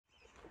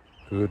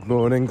Good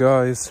morning,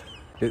 guys.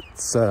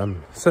 It's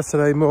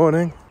Saturday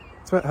morning.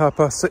 It's about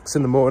 6:30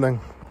 in the morning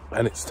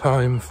and it's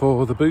time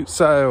for the boot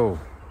sale.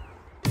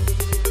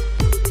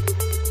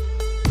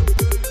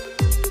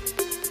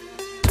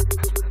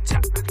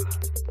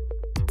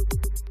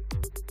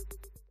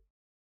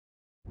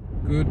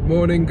 Good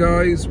morning,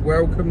 guys.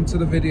 Welcome to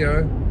the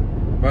video.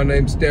 My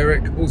name's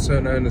Derek,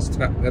 also known as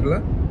Tap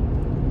Peddler.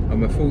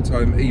 I'm a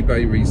full-time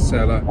eBay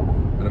reseller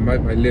and I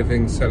make my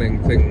living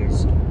selling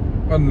things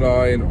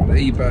online on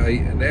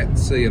eBay and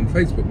Etsy and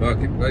Facebook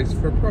Marketplace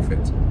for a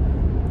profit.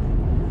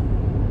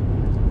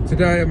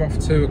 Today I'm off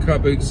to a car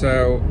boot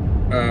sale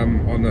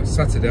on a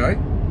Saturday,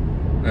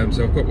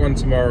 so I've got one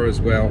tomorrow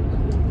as well.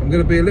 I'm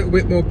going to be a little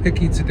bit more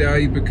picky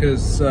today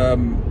because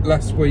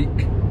last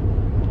week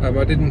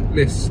I didn't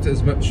list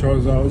as much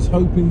as I was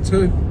hoping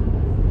to,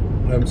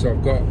 so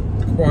I've got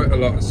quite a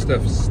lot of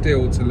stuff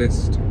still to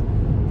list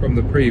from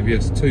the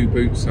previous two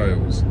boot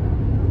sales.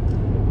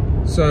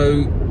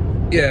 So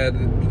yeah,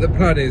 the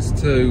plan is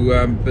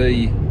to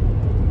be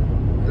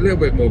a little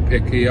bit more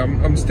picky.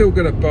 I'm still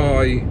going to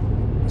buy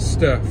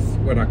stuff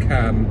when I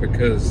can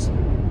because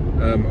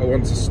I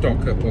want to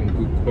stock up on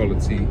good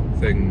quality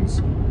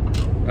things,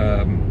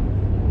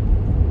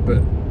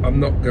 but I'm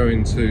not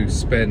going to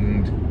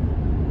spend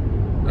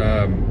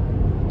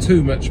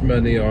too much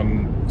money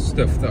on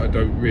stuff that I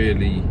don't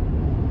really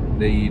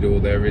need or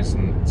there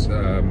isn't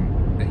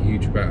a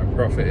huge amount of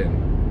profit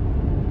in.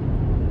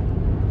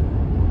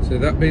 So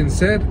that being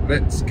said,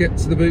 let's get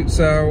to the boot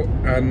sale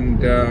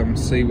and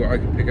see what I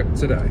can pick up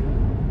today.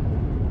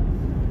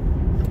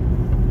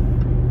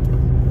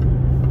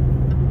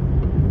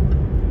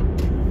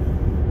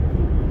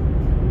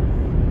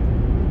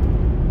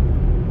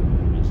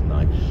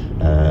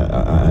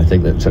 I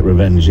think that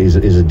revenge is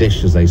a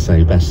dish, as they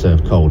say, best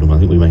served cold, and I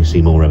think we may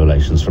see more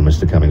revelations from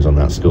Mr. Cummings on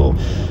that score.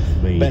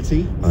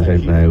 Betty, I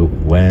don't know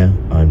where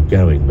I'm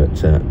going, but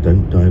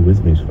don't die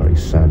with me. It's very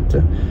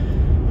sad.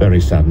 Very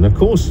sad, and of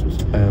course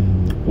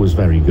was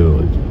very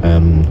good.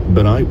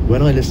 But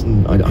when I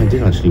listened, I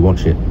did actually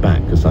watch it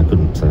back because I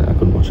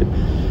couldn't watch it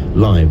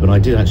live. But I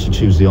did actually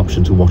choose the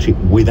option to watch it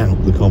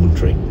without the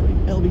commentary.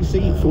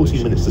 LBC,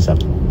 14 minutes to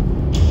 7.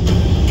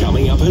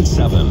 Coming up at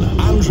 7,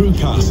 Andrew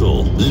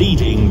Castle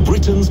leading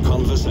Britain's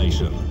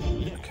conversation.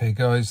 Okay,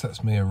 guys,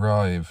 that's me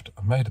arrived.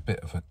 I made a bit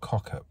of a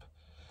cock up.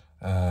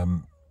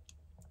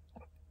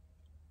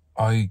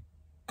 I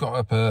got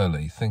up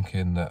early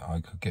thinking that I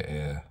could get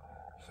here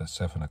for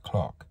 7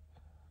 o'clock,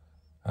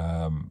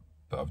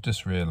 but I've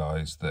just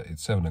realised that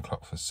it's 7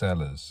 o'clock for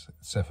sellers,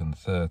 it's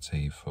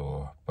 7:30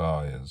 for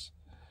buyers,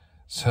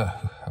 so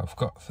I've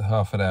got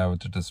half an hour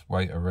to just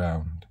wait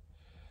around.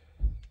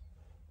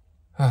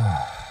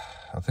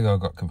 I think I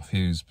got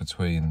confused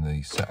between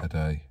the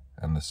Saturday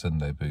and the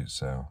Sunday boot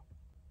sale.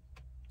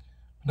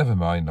 Never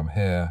mind, I'm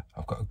here.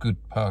 I've got a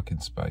good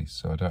parking space,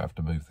 so I don't have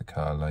to move the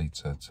car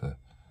later to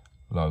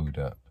load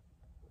up,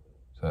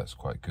 so that's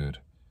quite good.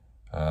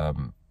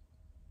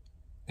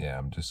 Yeah,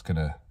 I'm just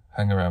gonna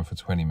hang around for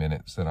 20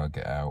 minutes, then I'll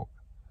get out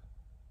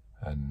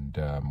and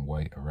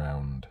wait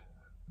around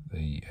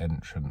the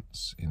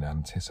entrance in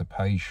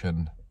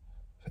anticipation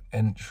for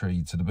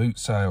entry to the boot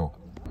sale.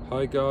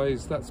 Hi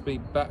guys, that's me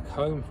back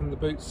home from the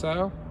boot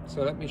sale,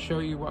 so let me show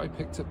you what I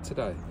picked up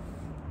today.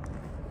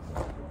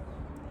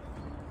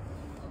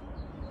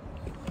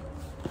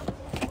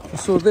 I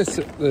saw this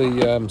at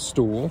the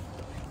stall.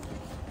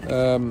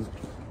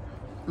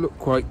 Looked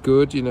quite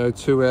good, you know,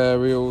 2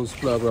 aerials,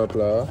 blah blah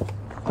blah,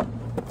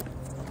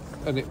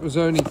 and it was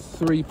only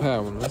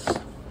 £3.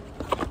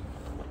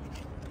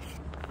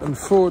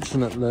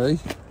 Unfortunately,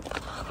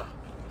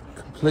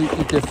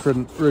 completely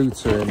different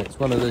router, and it's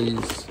one of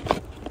these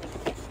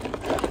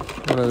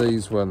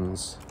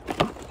ones.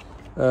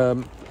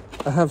 I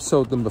have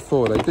sold them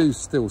before. They do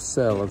still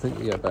sell. I think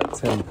you get about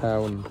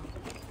 £10.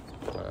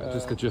 I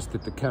just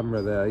adjusted the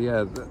camera there.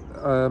 Yeah,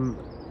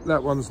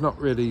 that one's not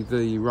really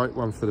the right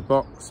one for the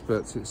box,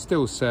 but it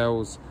still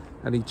sells.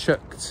 And he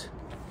chucked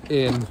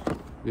in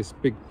this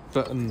big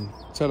button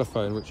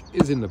telephone, which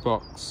is in the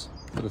box,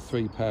 for the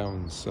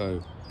 £3.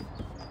 So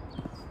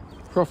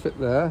profit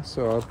there.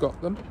 So I've got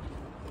them.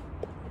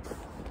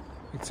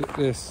 Picked up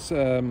this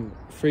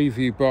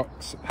Freeview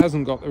box. It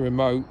hasn't got the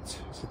remote.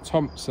 It's a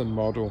Thompson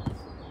model.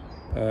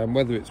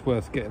 Whether it's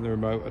worth getting the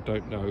remote, I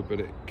don't know,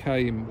 but it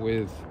came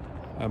with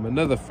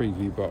another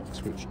Freeview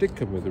box which did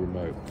come with a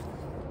remote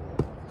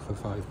for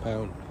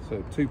 £5,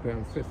 so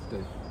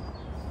 £2.50.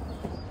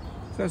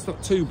 So that's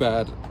not too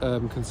bad,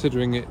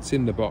 considering it's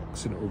in the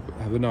box and it will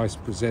have a nice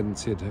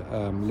presented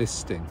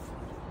listing.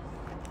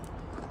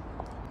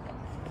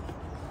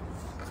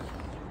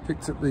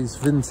 Picked up these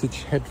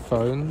vintage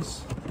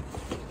headphones.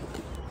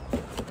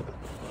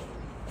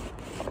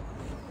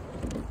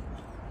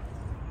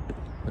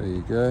 There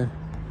you go.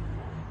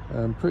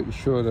 I'm pretty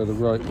sure they're the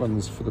right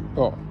ones for the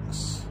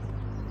box.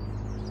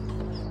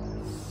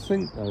 I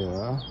think they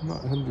are. I'm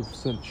not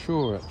 100%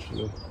 sure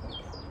actually.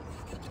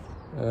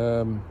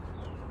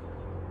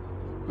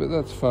 But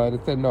that's fine.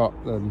 If they're not,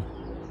 then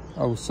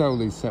I'll sell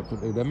these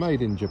separately. They're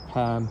made in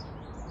Japan.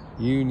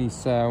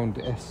 Unisound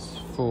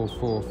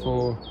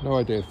S444. No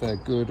idea if they're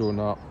good or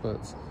not,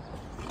 but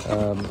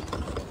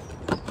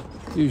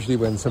usually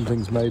when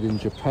something's made in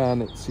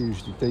Japan, it's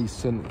usually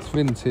decent. It's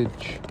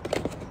vintage,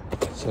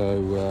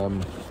 so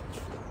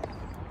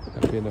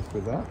happy enough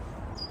with that.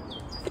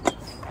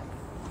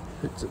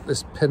 Picked up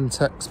this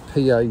Pentax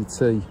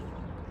P80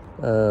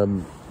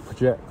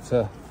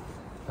 projector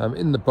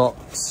in the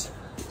box.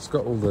 It's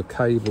got all the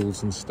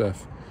cables and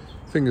stuff.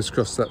 Fingers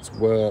crossed that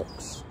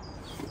works.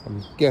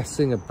 I'm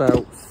guessing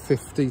about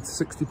 £50 to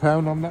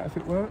 £60 on that if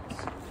it works.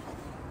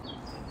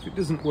 If it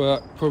doesn't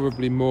work,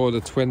 probably more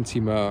the 20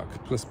 mark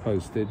plus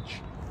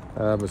postage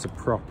as a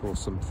prop or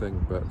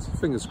something, but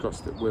fingers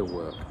crossed it will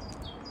work.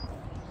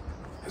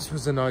 This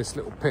was a nice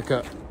little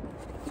pickup.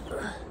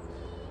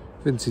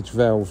 Vintage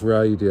valve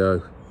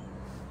radio.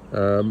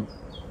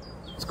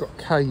 It's got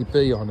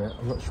KB on it.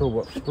 I'm not sure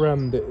what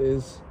brand it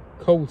is.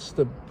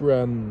 Colster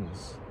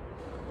brands.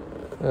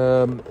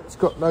 It's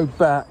got no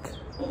back,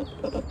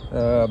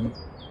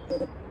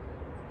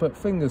 but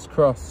fingers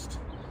crossed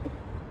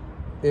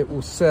it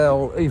will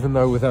sell, even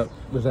though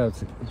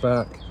without it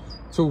back.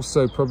 It's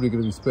also probably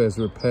going to be spares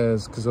and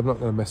repairs because I'm not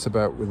going to mess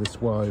about with this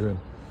wiring.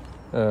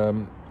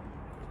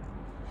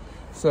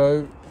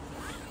 So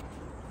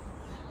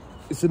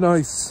it's a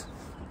nice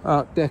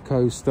Art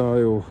Deco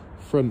style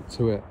front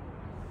to it.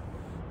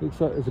 Looks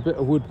like there's a bit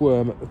of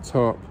woodworm at the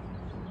top,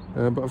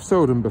 but I've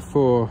sold them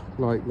before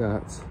like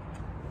that,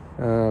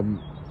 and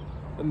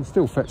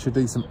still fetch a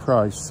decent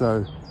price.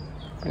 So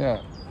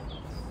yeah,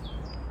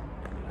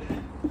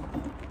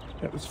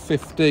 that was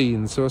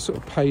 15, so I sort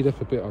of paid up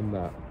a bit on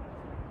that,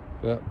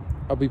 but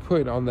I'll be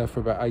putting it on there for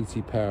about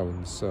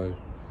 £80, so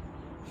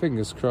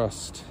fingers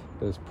crossed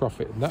there's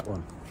profit in that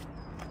one.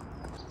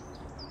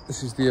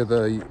 This is the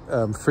other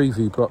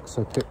Freeview box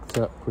I picked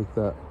up with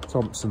that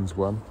Thompson's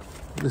one.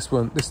 This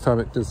time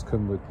it does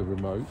come with the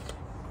remote.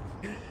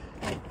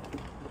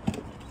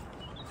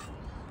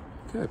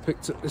 Okay, I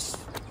picked up this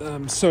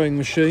sewing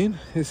machine.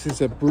 This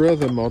is a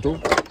Brother model.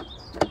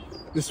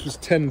 This was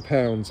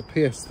 £10, a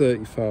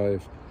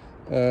PS35.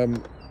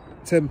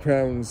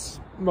 £10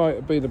 might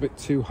have been a bit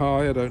too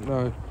high, I don't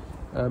know.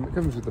 It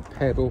comes with a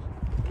pedal.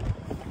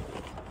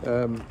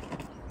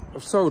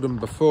 I've sold them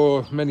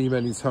before many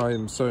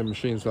times, sewing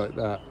machines like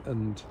that,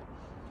 and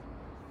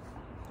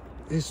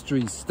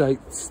history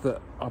states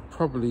that I'll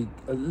probably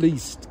at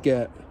least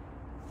get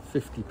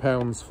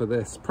 £50 for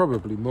this,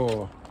 probably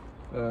more.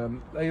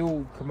 They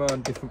all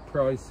command different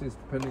prices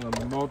depending on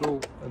the model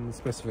and the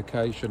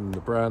specification and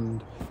the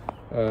brand,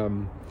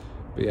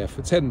 but yeah,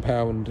 for £10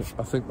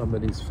 I think my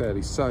money's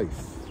fairly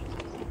safe.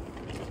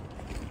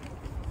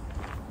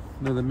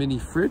 Another mini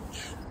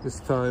fridge.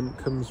 This time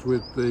comes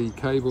with the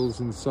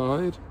cables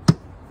inside.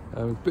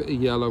 A bit of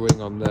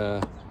yellowing on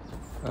there.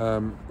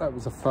 That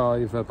was a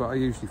 £5, but I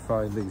usually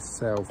find these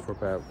sell for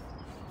about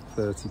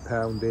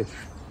 £30-ish.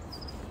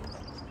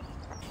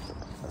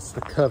 That's the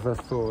cover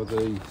for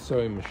the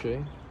sewing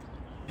machine.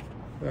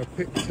 I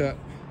picked up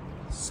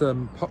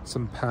some pots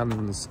and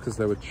pans because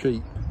they were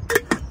cheap.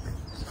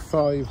 It's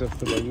 £5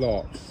 for the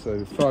lot,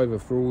 so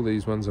 £5 for all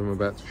these ones I'm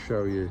about to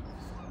show you.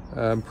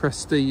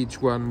 Prestige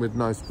one with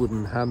nice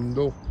wooden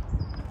handle.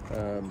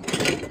 And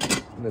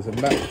there's a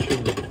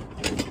matching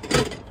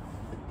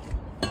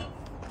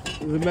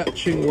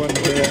one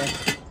here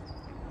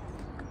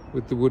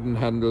with the wooden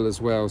handle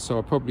as well, so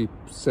I'll probably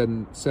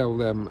sell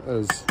them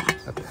as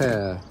a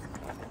pair.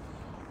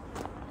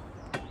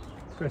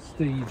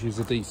 Prestige is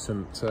a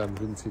decent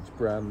vintage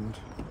brand.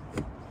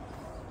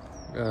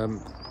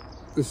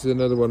 This is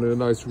another one with a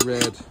nice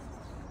red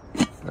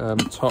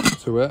top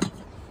to it.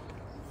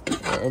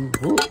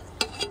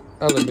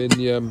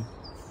 Aluminium.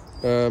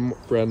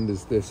 What brand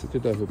is this? It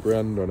did have a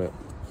brand on it.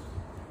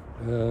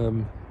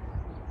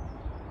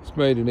 It's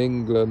made in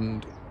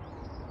England.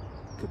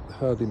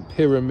 Heard in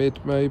Pyramid,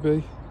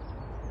 maybe.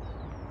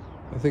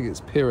 I think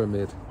it's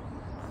Pyramid.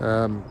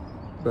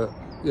 But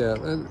yeah,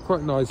 they're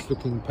quite nice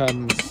looking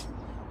pans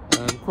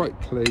and quite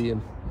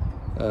clean.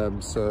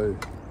 So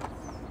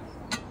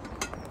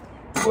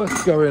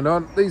what's going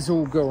on? These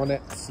all go on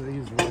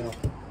Etsy as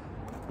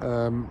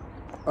well.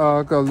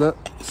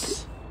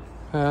 Argolux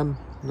pan,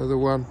 another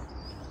one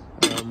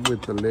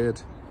with the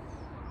lid,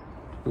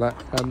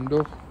 black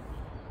handle.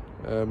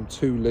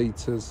 2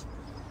 litres.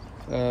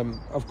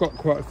 I've got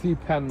quite a few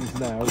pans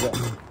now that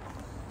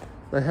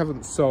they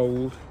haven't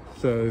sold,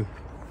 so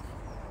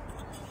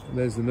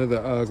there's another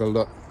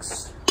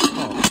Argolux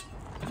pot.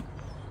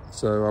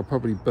 So I'll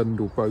probably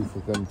bundle both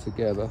of them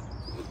together,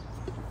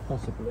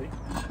 possibly.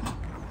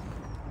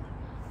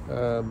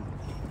 And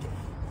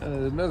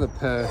another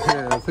pair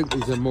here. I think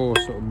these are more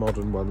sort of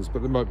modern ones,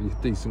 but they might be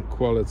decent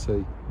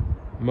quality.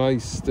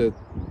 Meister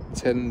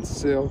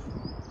Tencel.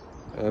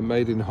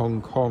 Made in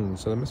Hong Kong,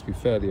 so they must be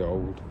fairly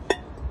old.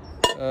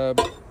 There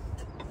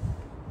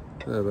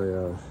they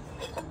are.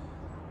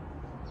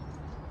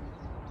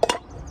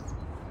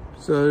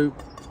 So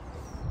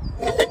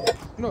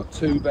not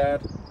too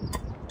bad.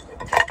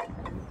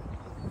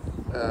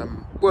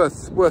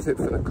 Worth it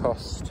for the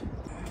cost.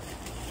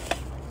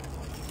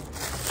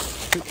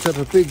 Picked up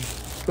a big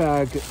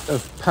bag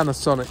of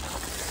Panasonic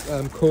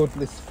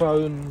cordless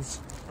phones,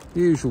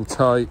 usual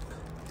type,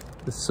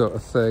 this sort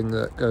of thing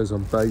that goes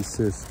on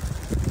bases.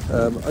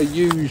 I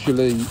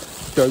usually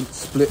don't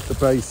split the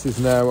bases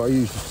now. I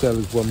usually sell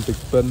as one big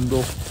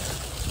bundle,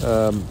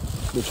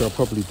 which I'll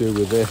probably do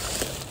with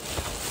this.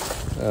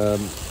 I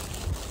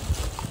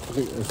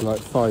think there's like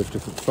 5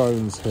 different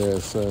phones here,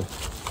 so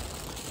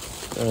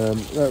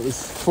that was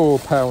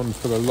 £4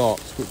 for the lot,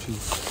 which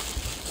is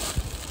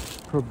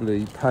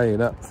probably paying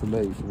up for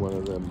me for one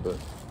of them, but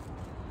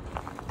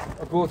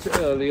I bought it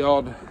early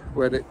on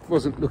when it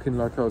wasn't looking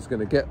like I was going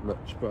to get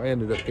much, but I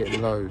ended up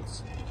getting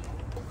loads.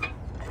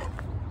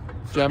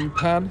 Jam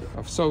pan,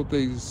 I've sold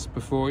these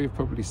before, you've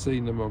probably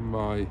seen them on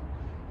my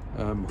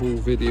haul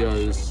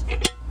videos.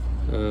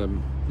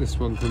 This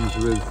one comes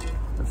with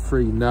a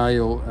free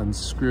nail and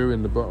screw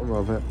in the bottom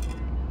of it.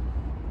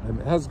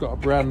 It has got a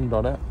brand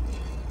on it,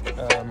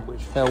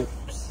 which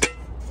helps.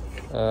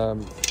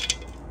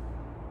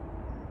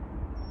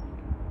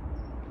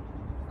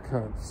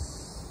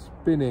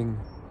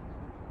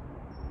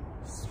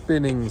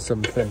 Spinning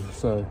something,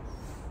 so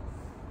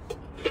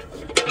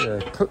yeah,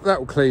 that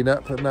will clean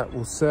up and that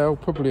will sell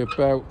probably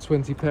about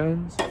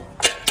 £20.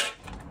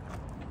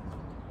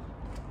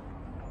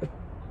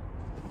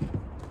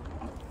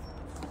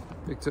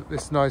 Picked up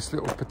this nice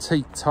little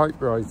petite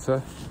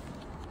typewriter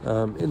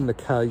in the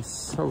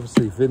case,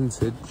 obviously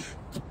vintage.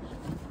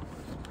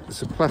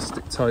 It's a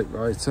plastic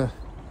typewriter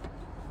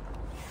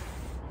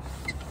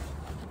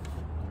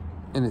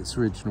in its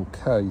original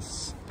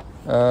case,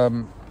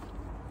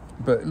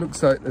 but it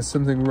looks like there's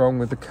something wrong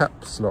with the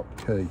caps lock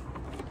key,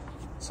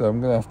 so I'm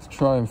gonna have to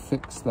try and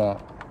fix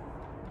that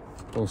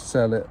or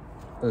sell it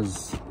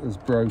as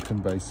broken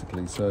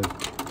basically. So,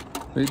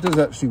 but it does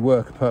actually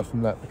work. Apart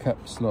from that, the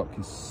caps lock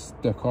is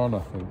stuck on,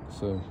 I think,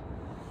 so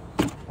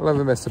I'll have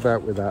a mess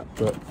about with that.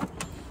 But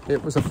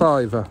it was a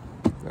 £5.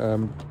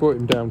 Brought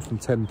him down from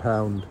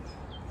 £10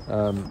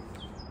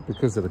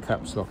 because of the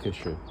caps lock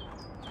issue.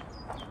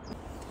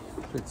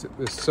 Picked up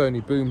this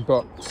Sony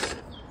boombox,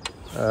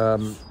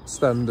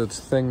 standard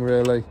thing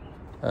really.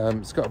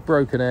 It's got a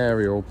broken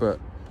aerial, but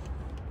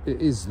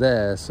it is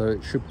there, so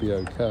it should be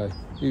okay.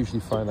 Usually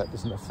find that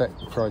doesn't affect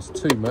the price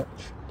too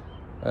much.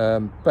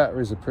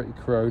 Batteries are pretty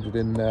corroded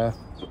in there,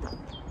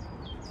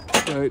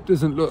 so it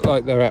doesn't look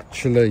like they're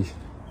actually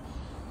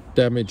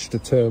damaged to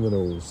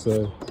terminals,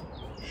 so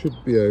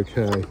should be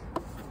okay.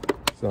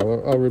 So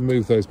I'll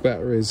remove those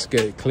batteries,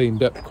 get it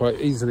cleaned up quite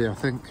easily, I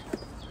think.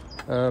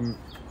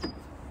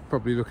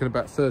 Probably looking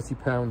about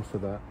 £30 for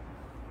that,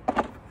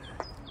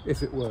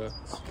 if it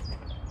works.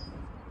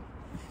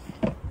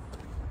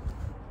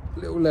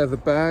 Little leather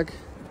bag,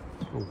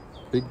 oh,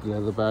 big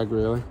leather bag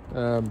really.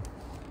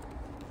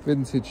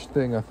 Vintage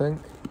thing, I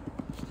think.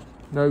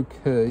 No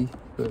key,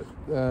 but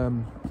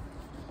you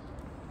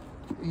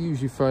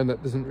usually find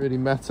that doesn't really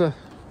matter.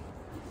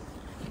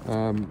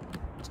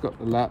 It's got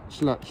the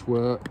latch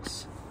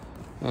works,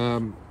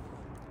 and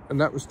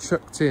that was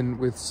chucked in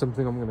with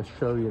something I'm going to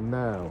show you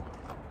now.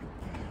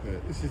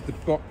 This is the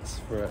box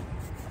for it.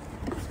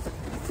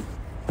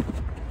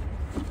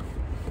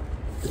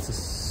 It's a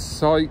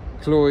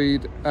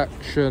cycloid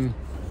action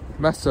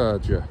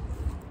massager,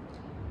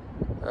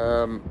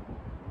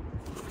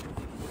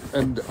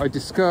 and I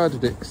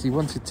discarded it because he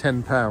wanted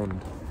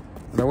 £10,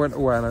 and I went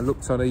away and I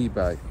looked on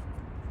eBay.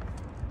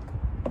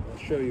 I'll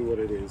show you what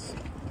it is.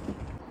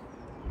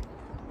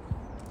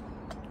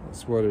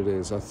 That's what it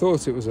is. I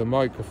thought it was a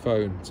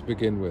microphone to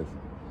begin with,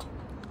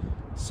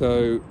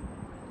 so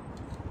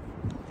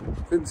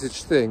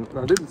vintage thing, and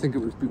I didn't think it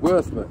would be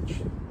worth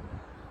much.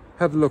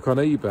 Had a look on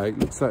eBay, it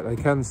looks like they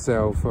can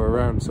sell for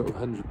around sort of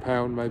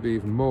 £100, maybe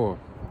even more.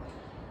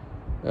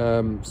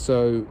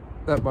 So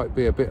that might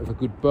be a bit of a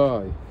good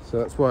buy, so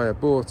that's why I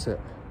bought it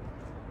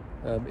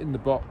in the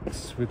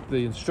box with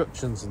the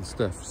instructions and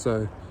stuff.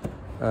 So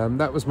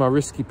that was my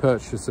risky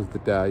purchase of the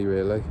day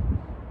really,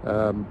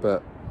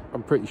 but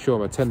I'm pretty sure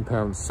my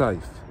 £10's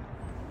safe.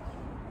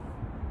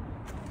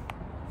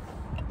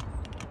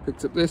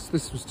 Picked up this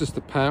was just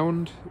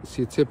 £1. It's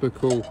your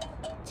typical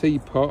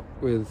teapot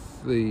with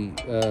the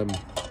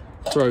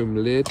chrome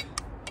lid.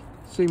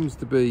 Seems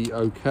to be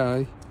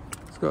okay.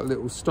 It's got a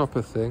little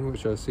stopper thing,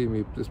 which I assume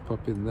you just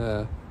pop in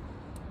there.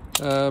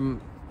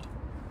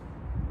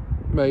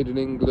 Made in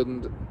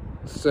England,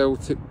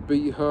 Celtic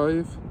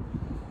beehive.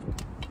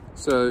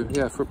 So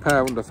yeah, for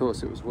 £1 I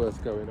thought it was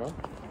worth going on.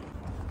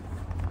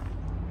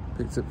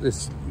 Picked up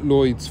this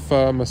Lloyd's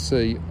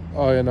Pharmacy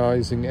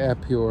ionising air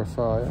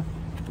purifier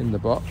in the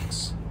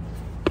box.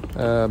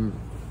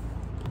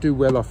 Do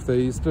well off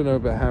these. Don't know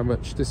about how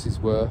much this is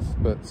worth,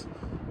 but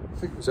I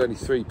think it was only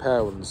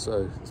 £3,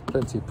 so there's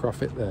plenty of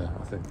profit there,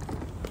 I think.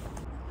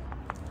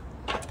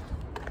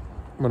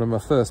 One of my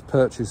first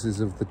purchases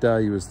of the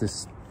day was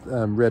this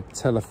red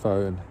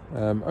telephone.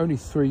 Only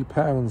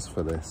 £3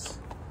 for this,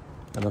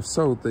 and I've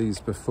sold these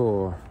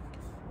before.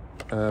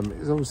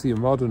 It's obviously a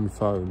modern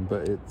phone,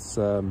 but it's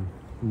in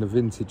the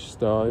vintage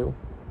style.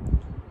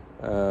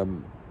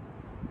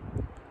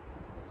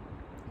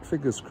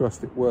 Fingers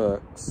crossed it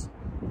works.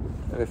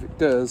 And if it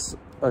does,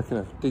 I can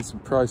have a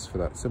decent price for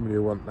that. Somebody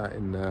will want that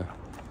in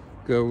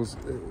girls.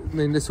 I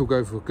mean, this will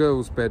go for a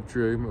girl's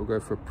bedroom, it'll go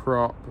for a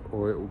prop,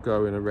 or it will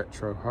go in a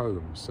retro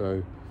home.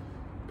 So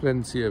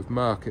plenty of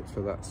market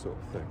for that sort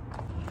of thing.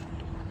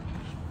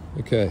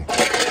 Okay.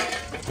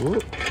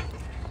 Ooh.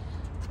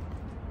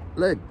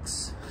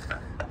 Legs.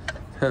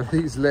 Now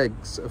these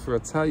legs are for a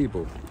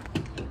table.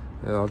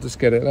 And I'll just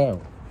get it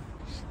out.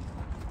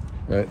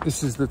 Right,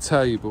 this is the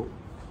table.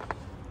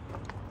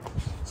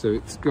 So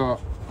it's got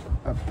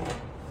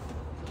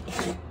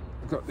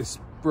this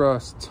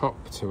brass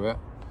top to it.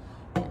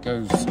 It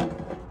goes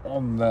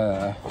on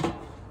there,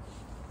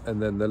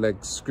 and then the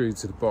legs screwed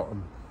to the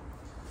bottom.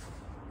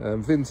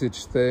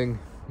 Vintage thing,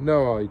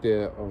 no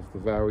idea of the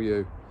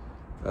value,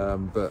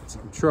 but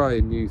I'm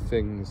trying new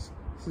things.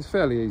 This is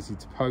fairly easy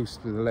to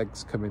post with the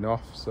legs coming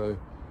off, so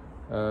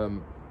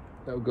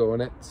that'll go on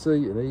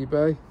Etsy and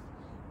eBay.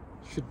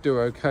 Should do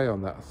okay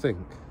on that, I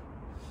think.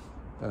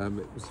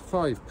 It was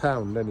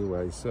 £5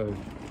 anyway, so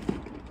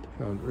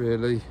can't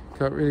really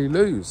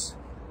lose.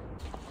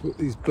 Got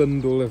these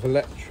bundle of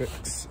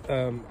electrics.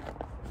 I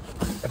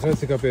don't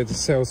think I'll be able to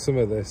sell some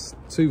of this.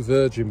 2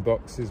 Virgin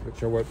boxes,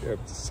 which I won't be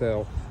able to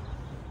sell.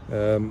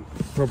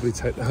 Probably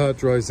take the hard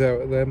drives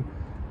out of them.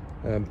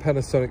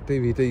 Panasonic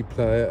DVD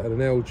player and an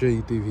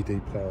LG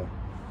DVD player.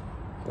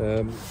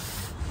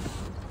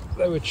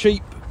 They were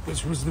cheap,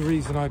 which was the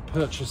reason I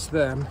purchased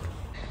them.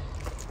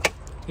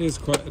 Here's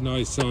quite a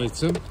nice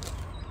item.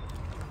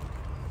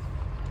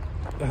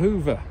 A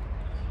Hoover.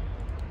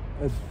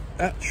 An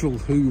actual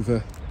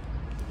Hoover.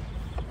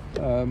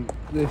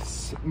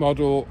 This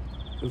model,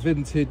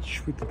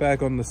 vintage with the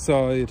bag on the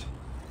side.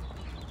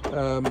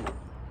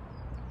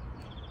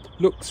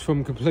 Looks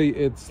from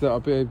completed that I'll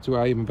be able to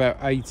aim about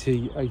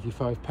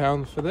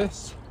 £80–85 for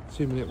this,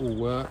 assuming it all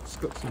works.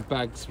 Got some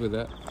bags with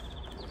it.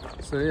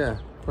 So yeah,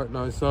 quite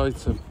nice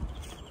item.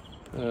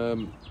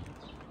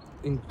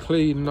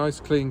 In nice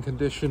clean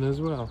condition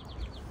as well.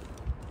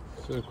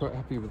 So quite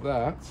happy with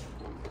that.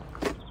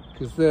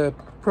 Because they'll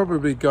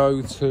probably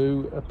go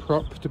to a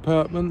prop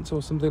department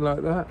or something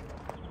like that.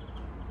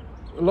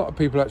 A lot of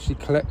people actually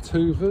collect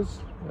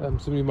Hoovers.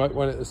 Somebody might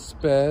want it as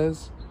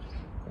spares,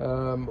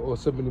 or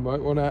somebody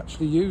might want to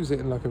actually use it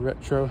in like a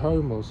retro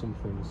home or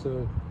something.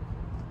 So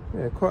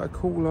yeah, quite a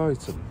cool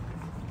item.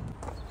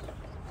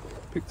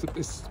 Picked up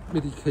this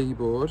MIDI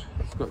keyboard.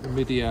 It's got the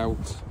MIDI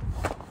out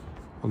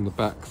on the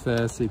back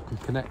there, so you can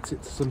connect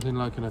it to something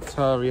like an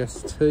Atari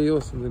ST or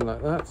something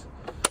like that.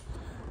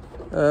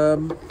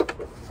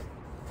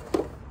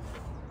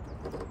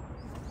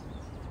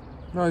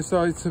 Nice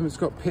item. It's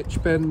got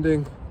pitch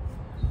bending,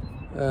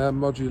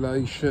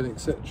 modulation,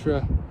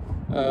 etc.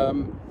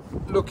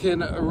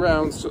 Looking at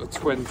around sort of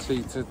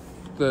 £20 to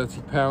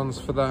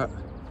 £30 for that.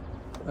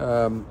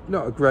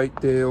 Not a great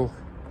deal,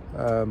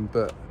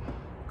 but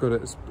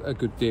got a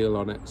good deal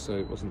on it, so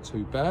it wasn't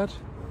too bad.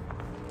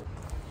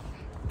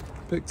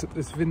 Picked up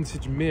this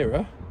vintage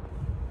mirror.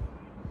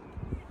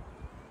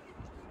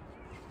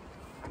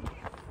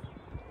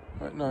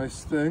 Quite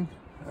nice thing.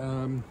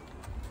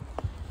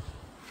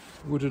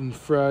 Wooden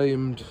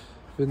framed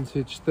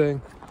vintage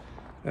thing.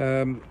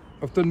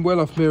 I've done well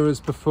off mirrors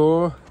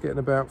before, getting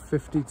about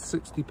 £50 to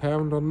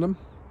 £60 on them.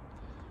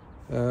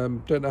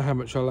 Don't know how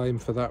much I'll aim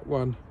for that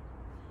one.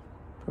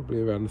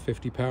 Probably around the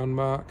 £50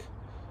 mark.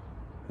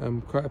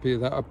 I'm quite happy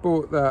with that. I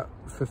bought that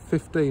for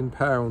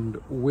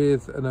 £15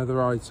 with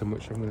another item,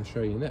 which I'm going to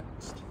show you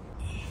next.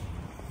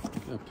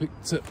 I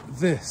picked up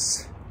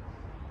this,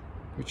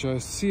 which I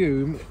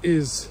assume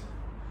is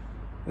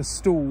a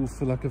stool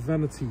for like a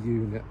vanity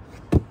unit.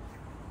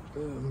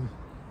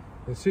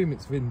 I assume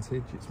it's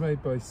vintage. It's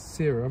made by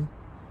Serum,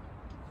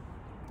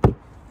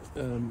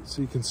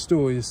 so you can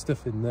store your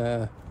stuff in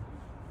there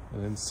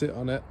and then sit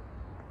on it.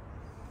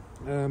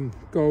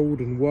 Gold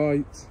and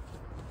white.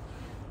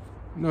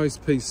 Nice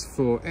piece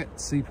for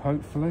Etsy,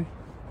 hopefully.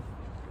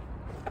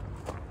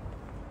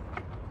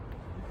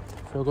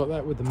 So I got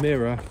that with the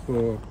mirror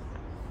for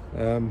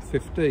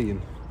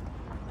 15.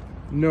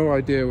 No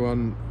idea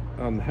on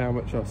how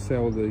much I'll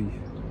sell the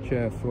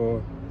chair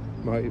for.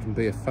 Might even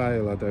be a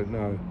fail, I don't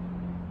know.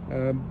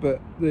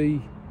 But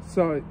the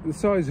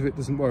size of it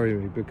doesn't worry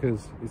me,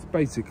 because it's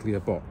basically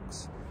a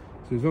box.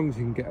 So as long as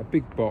you can get a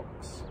big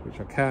box, which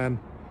I can,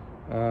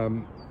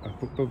 I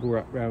put bubble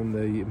wrap around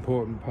the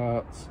important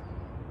parts,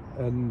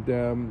 and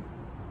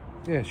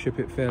yeah, ship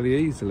it fairly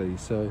easily,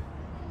 so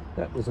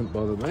that doesn't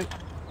bother me.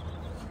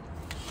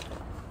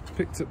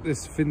 Picked up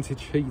this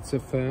vintage heater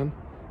fan.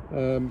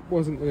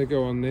 Wasn't going to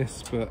go on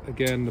this, but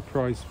again the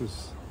price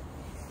was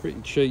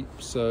pretty cheap,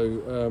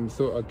 so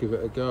thought I'd give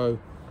it a go.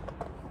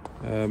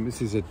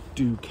 This is a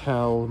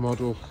Ducal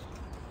model,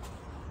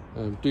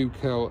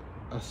 Ducal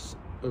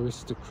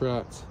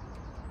Aristocrat,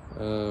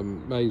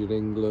 made in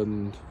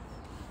England.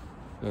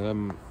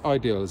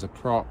 Ideal as a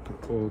prop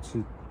or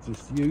to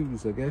just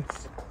use, I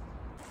guess.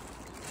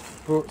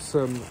 Bought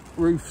some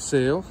roof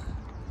seal,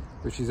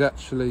 which is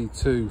actually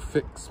to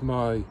fix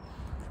my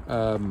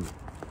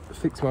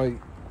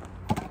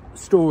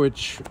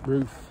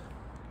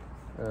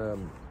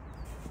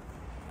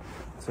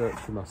research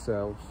for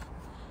myself.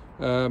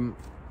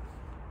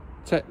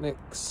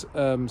 Technics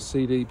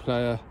CD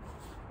player,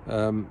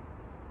 it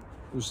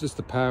was just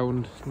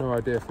 £1, no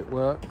idea if it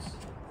works.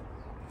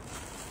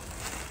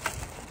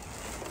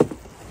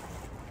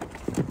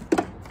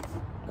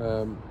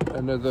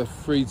 Another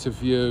free to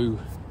view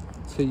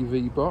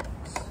TV box,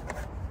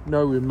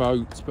 no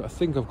remotes, but I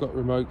think I've got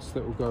remotes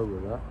that will go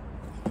with that.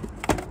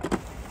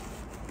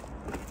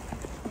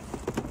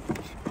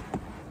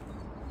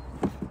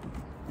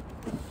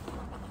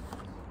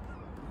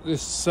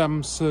 This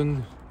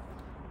Samsung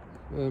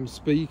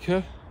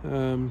speaker,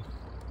 I'm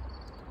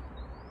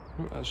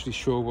not actually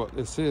sure what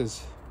this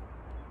is.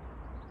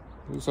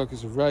 It looks like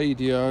it's a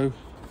radio.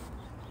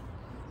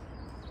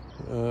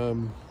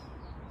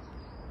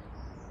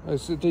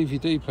 It's a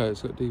DVD player,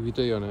 it's got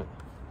DVD on it.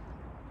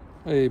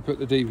 Oh, you put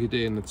the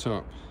DVD in the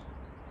top.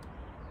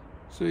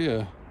 So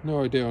yeah,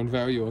 no idea on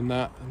value on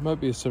that. It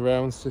might be a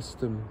surround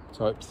system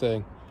type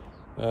thing.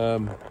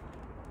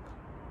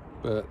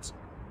 But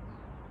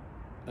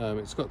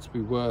it's got to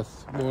be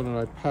worth more than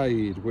I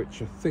paid,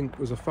 which I think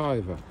was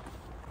 £5.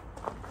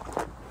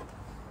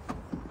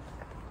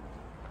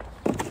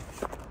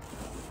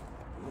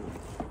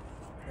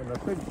 And I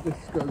think this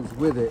goes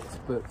with it,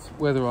 but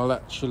whether I'll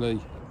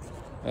actually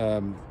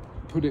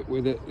put it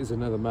with it is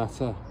another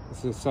matter.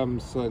 It's a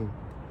Samsung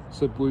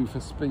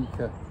subwoofer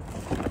speaker.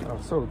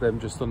 I sold them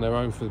just on their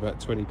own for about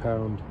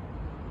 £20.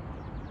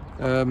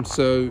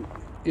 So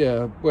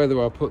yeah, whether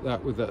I'll put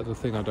that with that other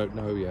thing, I don't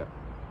know yet.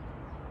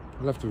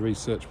 I'll have to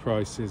research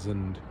prices,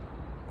 and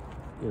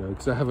you know,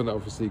 because I haven't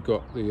obviously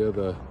got the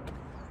other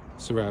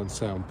surround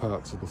sound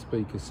parts of the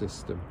speaker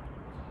system,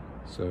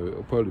 so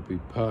it'll probably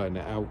be parting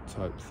it out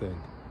type thing.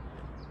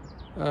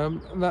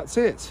 And that's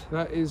it.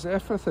 That is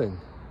everything.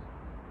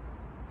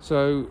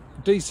 So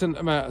decent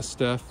amount of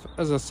stuff.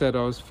 As I said,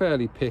 I was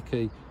fairly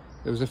picky.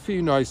 There was a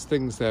few nice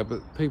things there,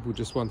 but people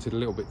just wanted a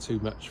little bit too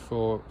much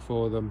for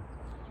them.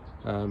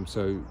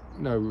 So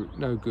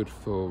no good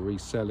for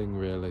reselling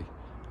really.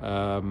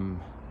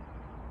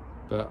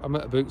 But I'm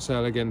at a boot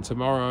sale again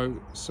tomorrow,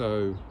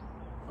 so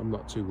I'm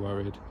not too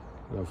worried.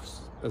 And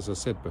as I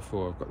said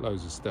before, I've got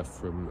loads of stuff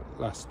from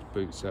last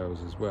boot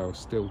sales as well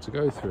still to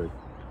go through.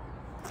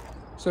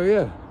 So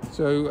yeah,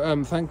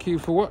 so thank you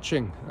for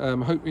watching.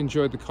 Hope you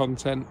enjoyed the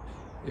content.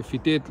 If you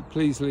did,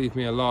 please leave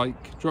me a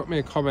like. Drop me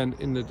a comment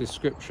in the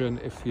description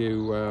if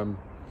you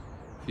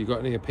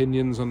got any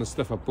opinions on the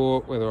stuff I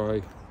bought, whether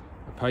I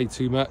paid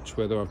too much,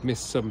 whether I've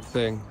missed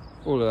something,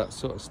 all of that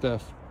sort of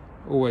stuff.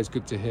 Always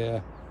good to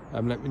hear.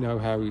 Let me know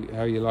how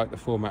you like the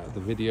format of the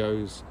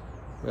videos,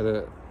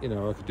 whether you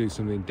know I could do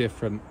something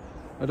different.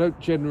 I don't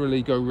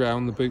generally go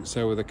round the boot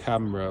sale with a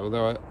camera,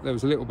 although there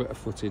was a little bit of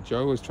footage. I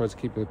always try to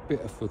keep a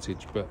bit of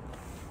footage, but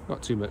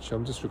not too much.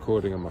 I'm just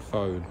recording on my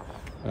phone.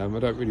 I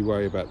don't really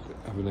worry about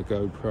having a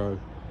GoPro.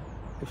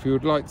 If you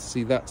would like to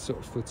see that sort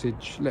of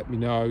footage, let me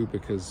know,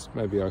 because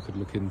maybe I could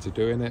look into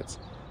doing it.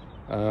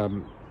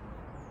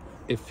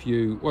 If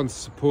you want to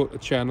support the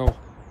channel,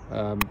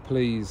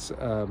 please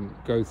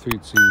go through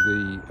to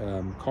the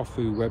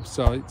Kofu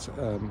website.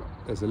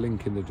 There's a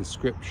link in the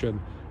description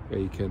where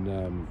you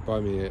can buy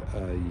me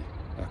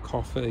a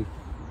coffee,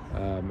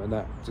 and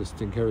that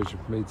just encourages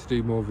me to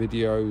do more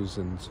videos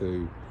and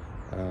to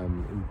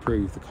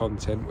improve the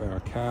content where I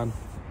can.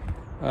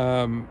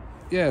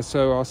 Yeah,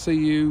 so I'll see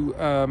you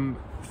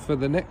for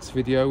the next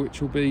video,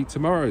 which will be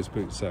tomorrow's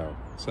boot sale.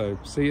 So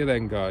see you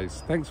then,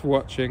 guys. Thanks for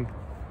watching,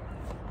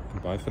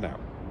 and bye for now.